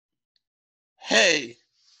Hey,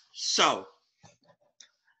 so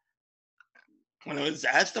when I was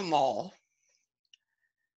at the mall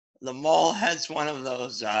has one of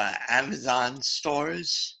those Amazon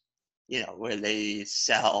stores, where they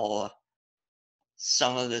sell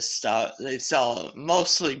some of the stuff. They sell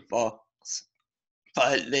mostly books,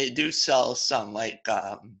 but they do sell some like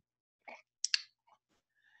the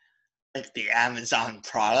Amazon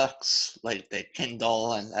products, like the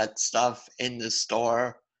Kindle and that stuff in the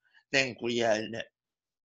store. I think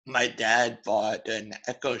my dad bought an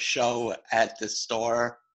Echo Show at the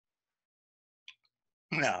store.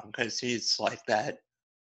 No, because he's like that.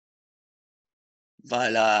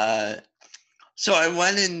 But so I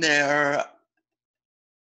went in there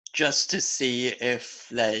just to see if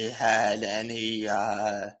they had any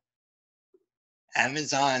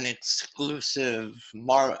Amazon exclusive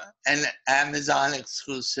Amazon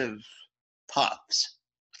exclusive pops.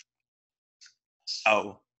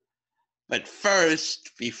 So, but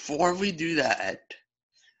first, before we do that,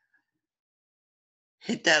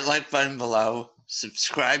 hit that like button below,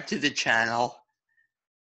 subscribe to the channel,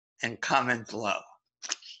 and comment below.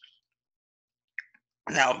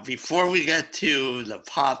 Now, before we get to the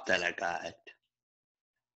pop that I got,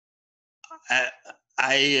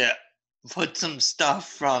 I put some stuff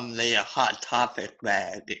from the Hot Topic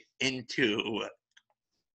bag into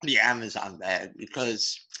the Amazon bag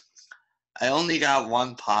because I only got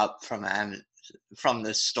one pop from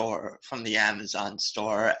the store, from the Amazon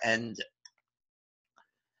store, and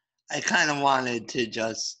I kind of wanted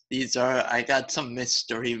to I got some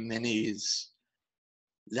mystery minis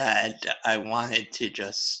that I wanted to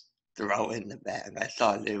just throw in the bag. I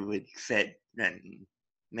thought it would fit and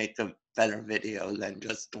make a better video than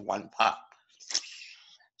just one pop.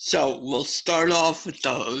 So we'll start off with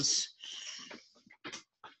those.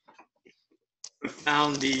 I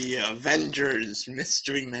found the Avengers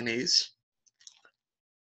mystery minis.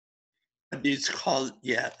 These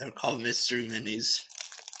they're called mystery minis.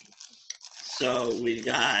 So we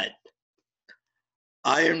got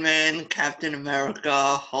Iron Man, Captain America,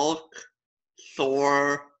 Hulk,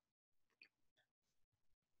 Thor.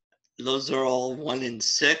 Those are all 1 in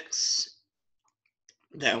 6.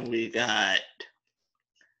 Then we got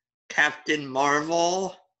Captain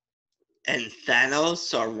Marvel and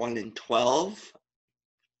Thanos are 1 in 12.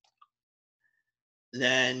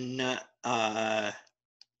 Then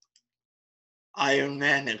Iron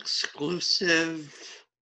Man exclusive.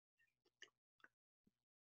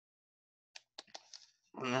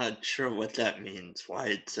 I'm not sure what that means, why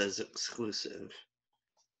it says exclusive.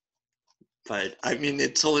 But I mean,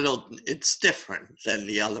 it's different than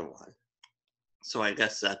the other one. So I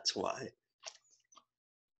guess that's why.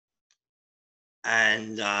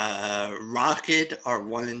 And Rocket are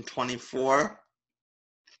 1 in 24.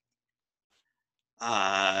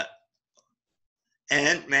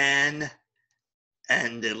 Ant-Man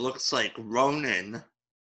and it looks like Ronin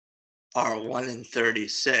are 1 in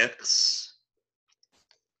 36.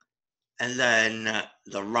 And then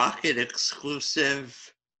the Rocket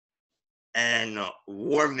exclusive and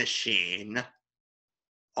War Machine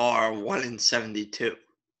are 1 in 72.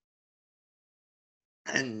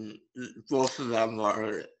 And both of them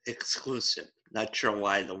are exclusive. Not sure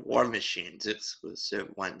why the War Machine's exclusive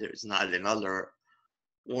when there's not another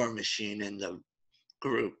War Machine in the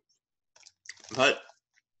group. But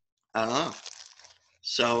I don't know.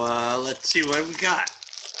 So let's see what we got.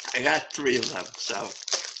 I got 3 of them, so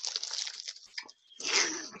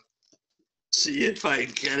see if I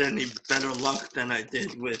get any better luck than I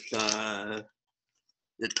did with the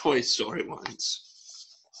Toy Story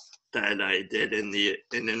ones that I did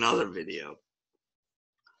in another video.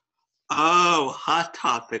 Oh, Hot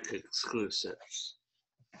Topic exclusives.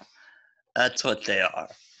 That's what they are.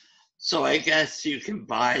 So I guess you can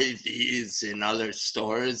buy these in other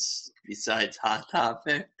stores besides Hot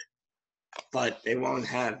Topic, but they won't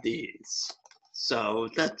have these. So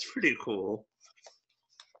that's pretty cool.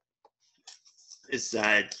 Is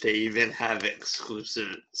that they even have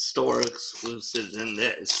store exclusives in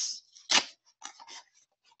this.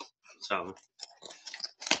 So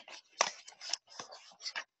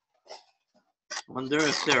wonder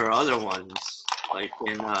if there are other ones, like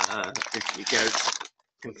if you guys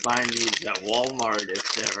can find these at Walmart,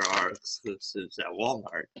 if there are exclusives at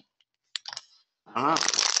Walmart. I don't know.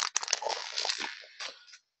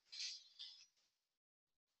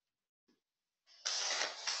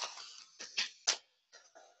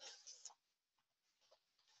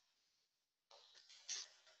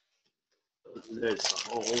 There's the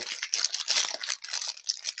hole.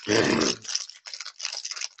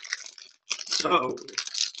 So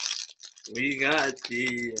we got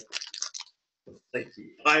the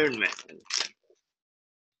Iron Man.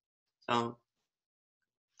 So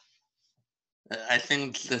I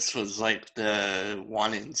think this was like the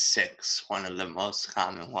 1 in 6, one of the most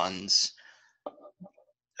common ones.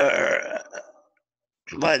 Uh,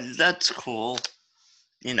 but that's cool.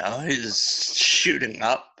 You know, he's shooting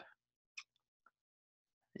up.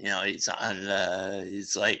 You know,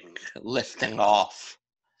 he's like lifting off.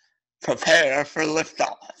 Prepare for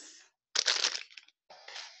liftoff.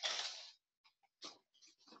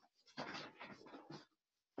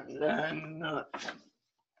 And then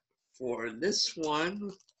for this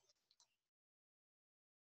one,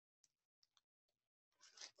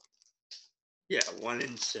 yeah, 1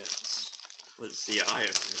 in 6 was the Iron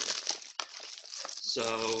Man. So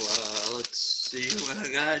let's see what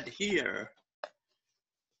I got here.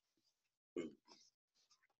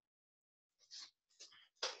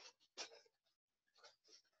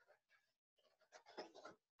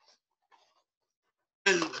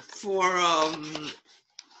 And for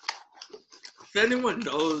if anyone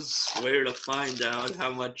knows where to find out how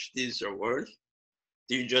much these are worth,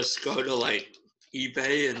 do you just go to like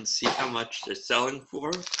eBay and see how much they're selling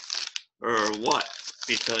for, or what?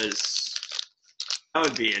 Because that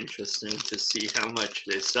would be interesting to see how much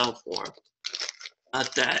they sell for.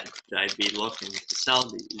 Not that I'd be looking to sell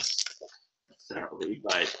these necessarily,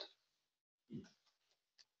 but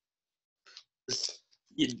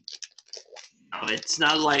you know, it's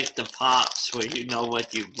not like the pops where you know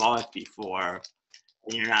what you bought before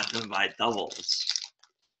and you're not going to buy doubles.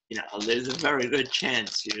 You know, there's a very good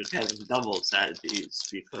chance you're getting doubles out of these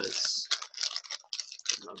because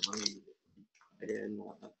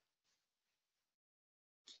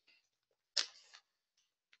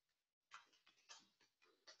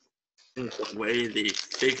in the way the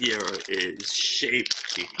figure is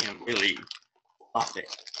shaped, you can't really off it.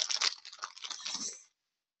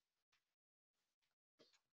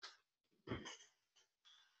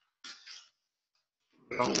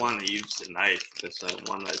 I don't want to use the knife because I don't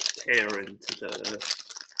want to tear into the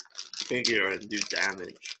figure and do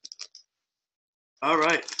damage.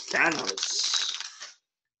 Alright, Thanos.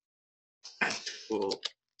 That's cool.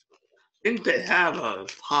 I think they have a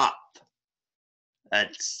pop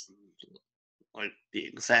that's like the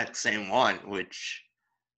exact same one, which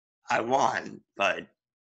I want, but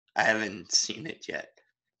I haven't seen it yet.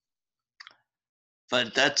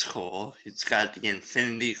 But that's cool. It's got the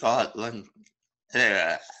Infinity Gauntlet,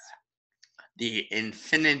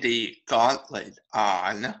 uh,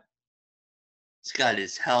 on. He's got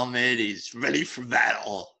his helmet. He's ready for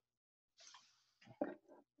battle.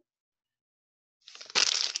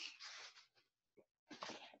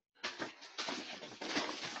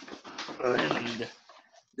 And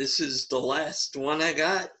this is the last one I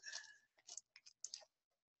got.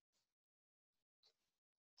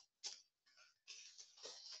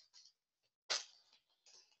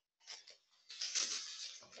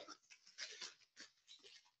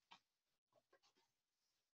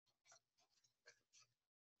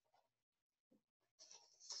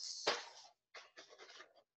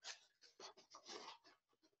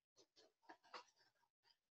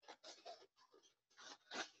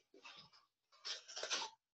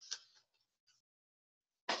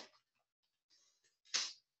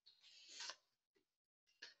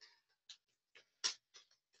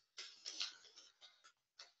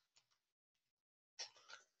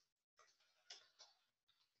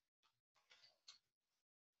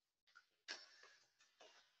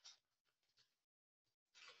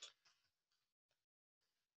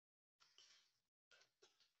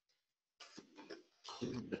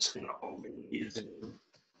 I'm just gonna open these and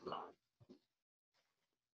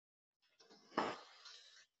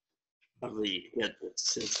probably get the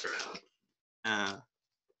scissor out.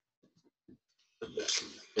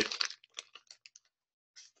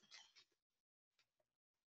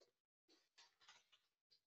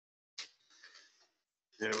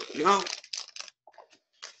 There we go.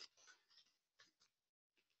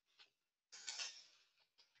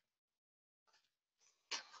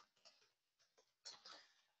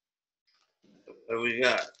 What do we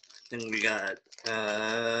got? I think we got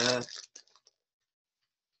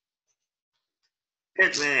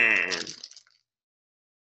Ant-Man.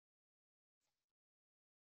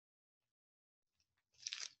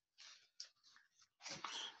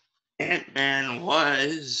 Ant-Man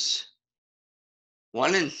was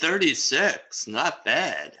 1 in 36, not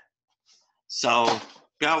bad. So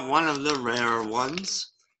got one of the rare ones.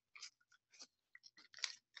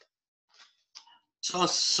 Saw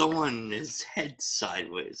someone his head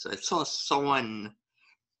sideways. I saw someone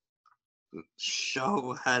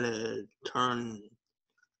show how to turn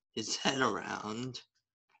his head around.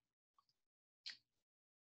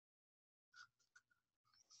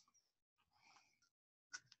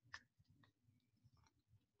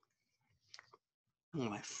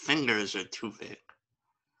 My fingers are too big.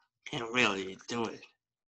 Can't really do it.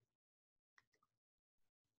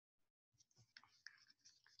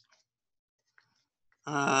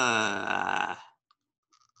 Uh,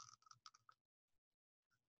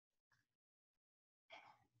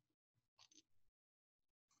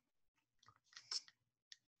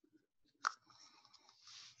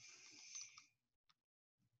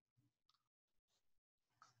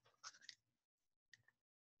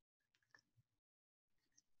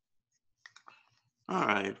 all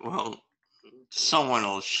right, well, someone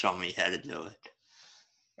will show me how to do it.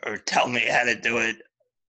 Or tell me how to do it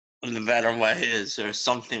in a better way. Is there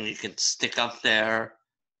something you can stick up there?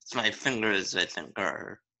 It's my fingers, I think,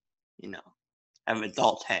 are, have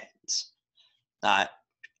adult hands, not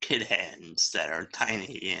kid hands that are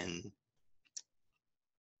tiny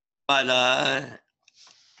but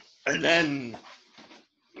and then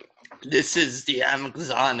this is the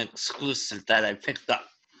Amazon exclusive that I picked up.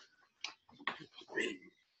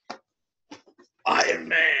 Iron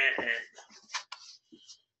Man.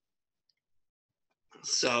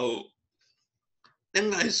 So I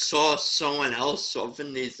think I saw someone else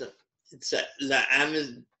open these. It's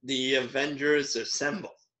the Avengers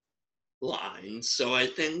Assemble line. So I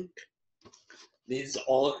think these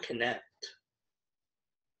all connect.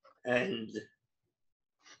 And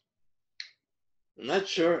I'm not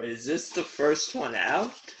sure, is this the first one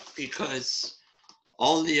out? Because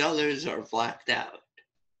all the others are blacked out.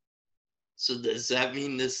 So does that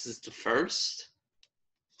mean this is the first?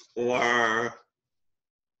 Or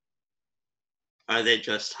are they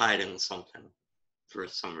just hiding something for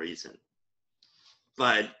some reason?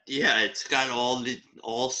 But yeah, it's got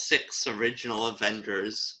all 6 original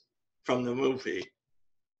Avengers from the movie.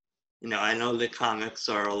 I know the comics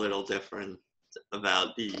are a little different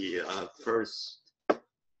about the first,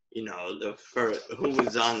 the first, who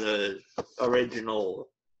was on the original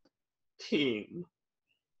team.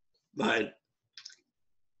 But,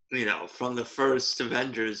 from the first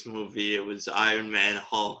Avengers movie, it was Iron Man,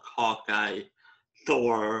 Hulk, Hawkeye,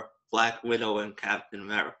 Thor, Black Widow, and Captain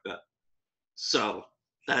America. So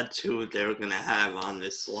that's who they're going to have on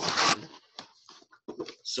this line.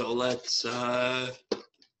 So let's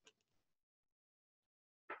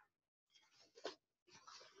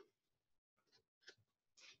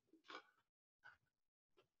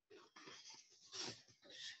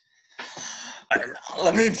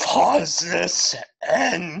let me pause this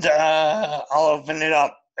and I'll open it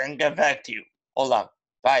up and get back to you. Hold on.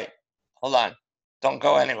 Bye. Hold on. Don't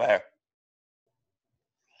go anywhere.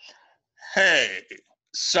 Hey,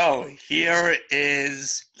 so here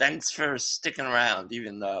is, thanks for sticking around,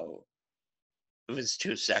 even though it was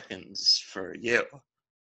 2 seconds for you.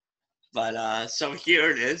 But so here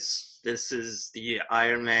it is. This is the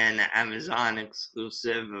Iron Man Amazon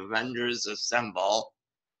exclusive Avengers Assemble.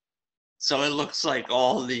 So it looks like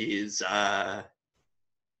all these,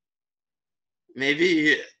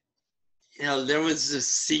 maybe, there was this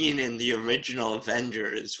scene in the original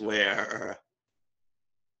Avengers where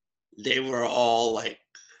they were all like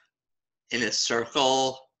in a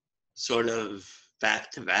circle, sort of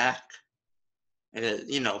back to back, and,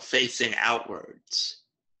 facing outwards.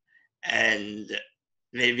 And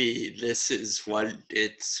maybe this is what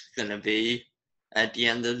it's going to be at the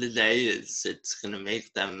end of the day, is it's going to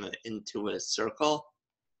make them into a circle.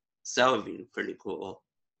 So that would be pretty cool.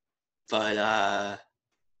 But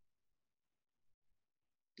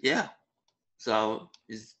yeah, so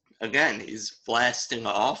he's blasting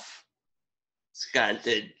off. It's got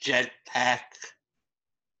the jetpack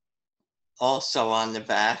also on the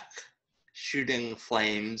back, shooting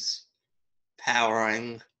flames,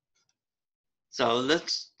 powering. So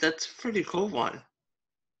that's a pretty cool one.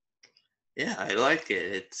 Yeah, I like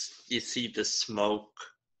it. You see the smoke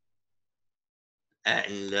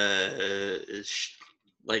and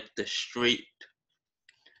like the street,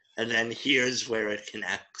 and then here's where it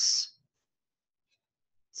connects.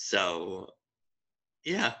 So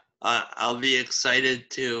yeah, I'll be excited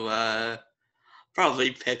to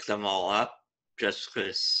probably pick them all up just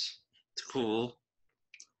because it's cool.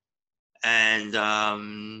 And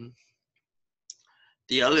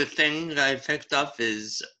the other thing I picked up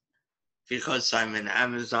is, because I'm an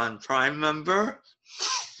Amazon Prime member,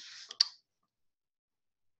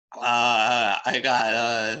 I got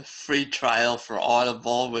a free trial for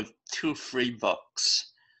Audible with 2 free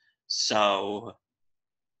books. So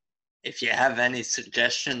if you have any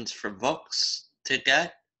suggestions for books to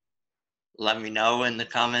get, let me know in the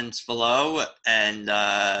comments below, and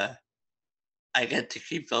I get to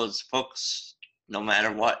keep those books no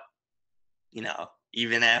matter what,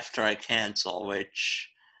 even after I cancel, which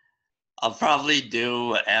I'll probably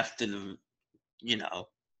do after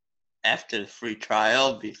after the free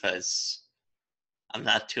trial, because I'm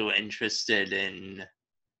not too interested in,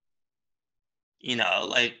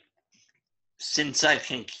 like, since I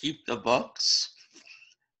can keep the books,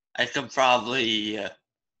 I could probably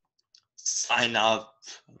sign up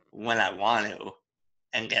when I want to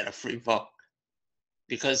and get a free book.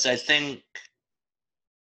 Because I think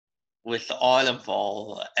with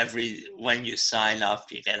Audible, when you sign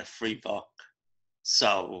up, you get a free book.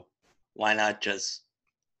 So why not just,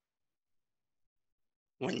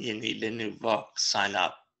 when you need a new book, sign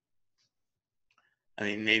up? I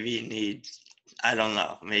mean, maybe you need, I don't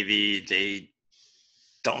know, maybe they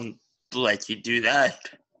don't let you do that,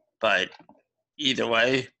 but either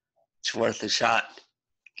way, it's worth a shot.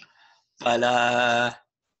 But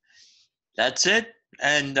that's it.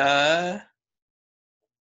 And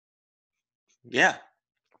yeah.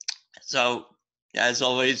 So as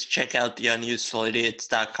always, check out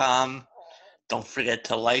theunusefulidiots.com. Don't forget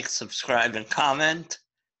to like, subscribe, and comment.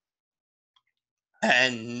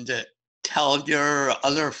 And tell your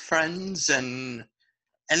other friends and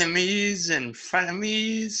enemies and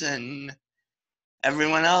frenemies and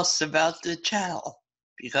everyone else about the channel,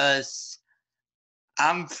 because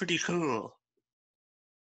I'm pretty cool.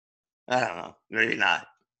 I don't know, maybe not.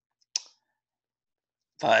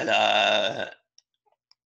 But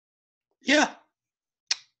yeah,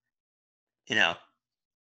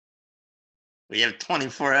 we have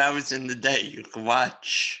 24 hours in the day. You can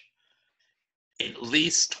watch at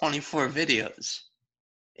least 24 videos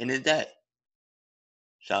in a day.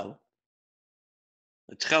 So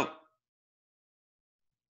let's go.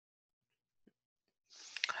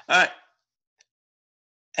 All right.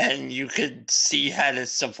 And you could see how to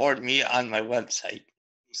support me on my website.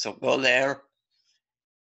 So go there.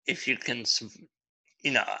 If you can,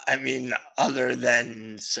 I mean, other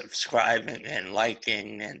than subscribing and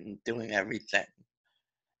liking and doing everything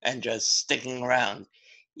and just sticking around.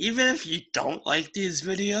 Even if you don't like these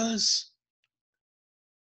videos,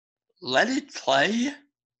 let it play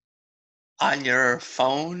on your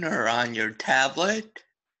phone or on your tablet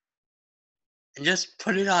and just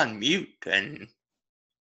put it on mute and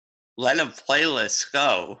let a playlist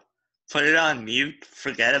go. Put it on mute,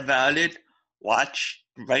 forget about it, watch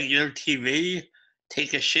regular TV,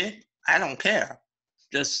 take a shit. I don't care.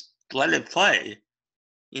 Just let it play.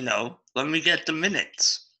 Let me get the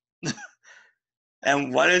minutes.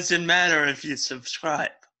 And what does it matter if you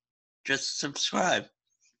subscribe? Just subscribe.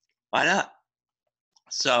 Why not?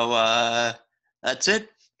 So that's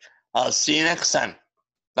it. I'll see you next time.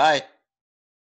 Bye.